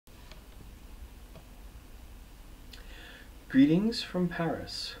Greetings from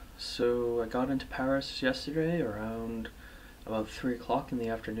Paris. So I got into Paris yesterday around about 3 o'clock in the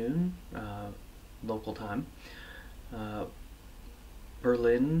afternoon, local time. Uh,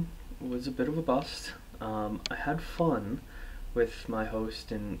 Berlin was a bit of a bust. I had fun with my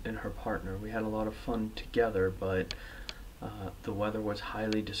host and her partner. We had a lot of fun together, but the weather was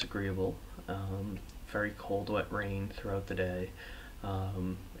highly disagreeable. Very cold, wet rain throughout the day.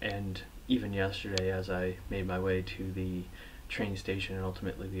 And even yesterday as I made my way to the train station and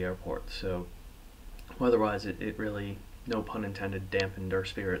ultimately the airport. So weather-wise, it really, no pun intended, dampened our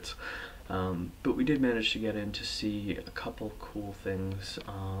spirits. But we did manage to get in to see a couple cool things.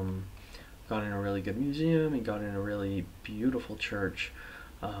 Got in a really good museum and got in a really beautiful church.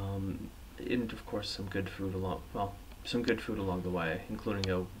 And of course some good food along the way,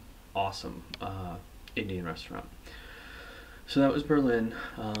 including a awesome Indian restaurant. So that was Berlin.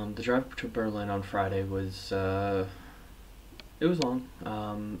 The drive to Berlin on Friday was it was long.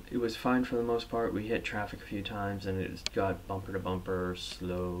 It was fine for the most part. We hit traffic a few times and it got bumper to bumper,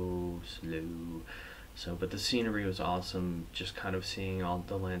 slow. So, but the scenery was awesome. Just kind of seeing all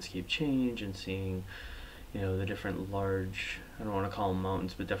the landscape change and seeing, the different large, I don't want to call them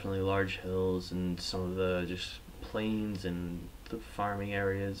mountains, but definitely large hills and some of the just plains and the farming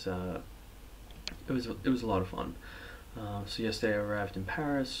areas. It was a lot of fun. So yesterday I arrived in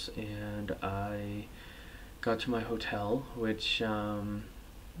Paris and I got to my hotel, which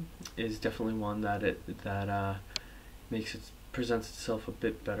is definitely one that presents itself a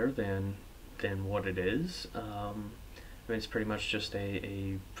bit better than what it is. I mean, it's pretty much just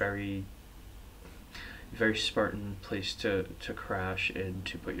a very Spartan place to crash and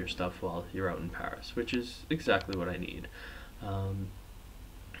to put your stuff while you're out in Paris, which is exactly what I need.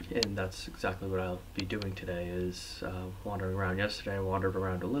 And that's exactly what I'll be doing today, is wandering around. Yesterday I wandered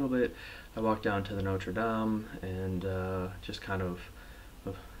around a little bit. I walked down to the Notre Dame and just kind of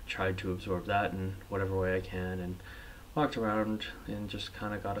tried to absorb that in whatever way I can, and walked around and just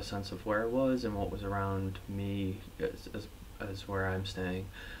kind of got a sense of where I was and what was around me as where I'm staying.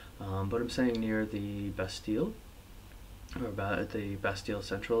 But I'm staying near the Bastille, or the Bastille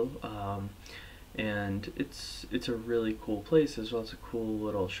Central. And it's a really cool place. There's lots of cool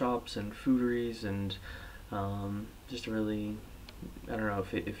little shops and fooderies and just really, I don't know,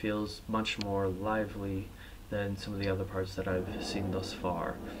 it feels much more lively than some of the other parts that I've seen thus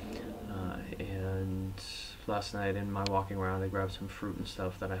far. And last night in my walking around I grabbed some fruit and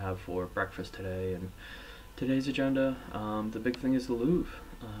stuff that I have for breakfast today. And today's agenda, the big thing is the Louvre,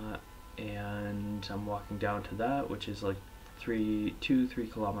 and I'm walking down to that, which is like 3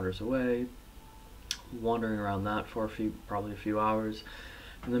 kilometers away, wandering around that for probably a few hours,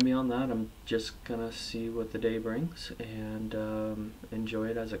 and then beyond that I'm just gonna see what the day brings and enjoy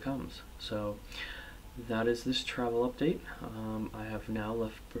it as it comes. So that is this travel update. I have now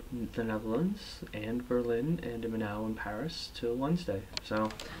left the Netherlands and Berlin, and am now in Paris till Wednesday, so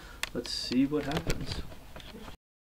let's see what happens.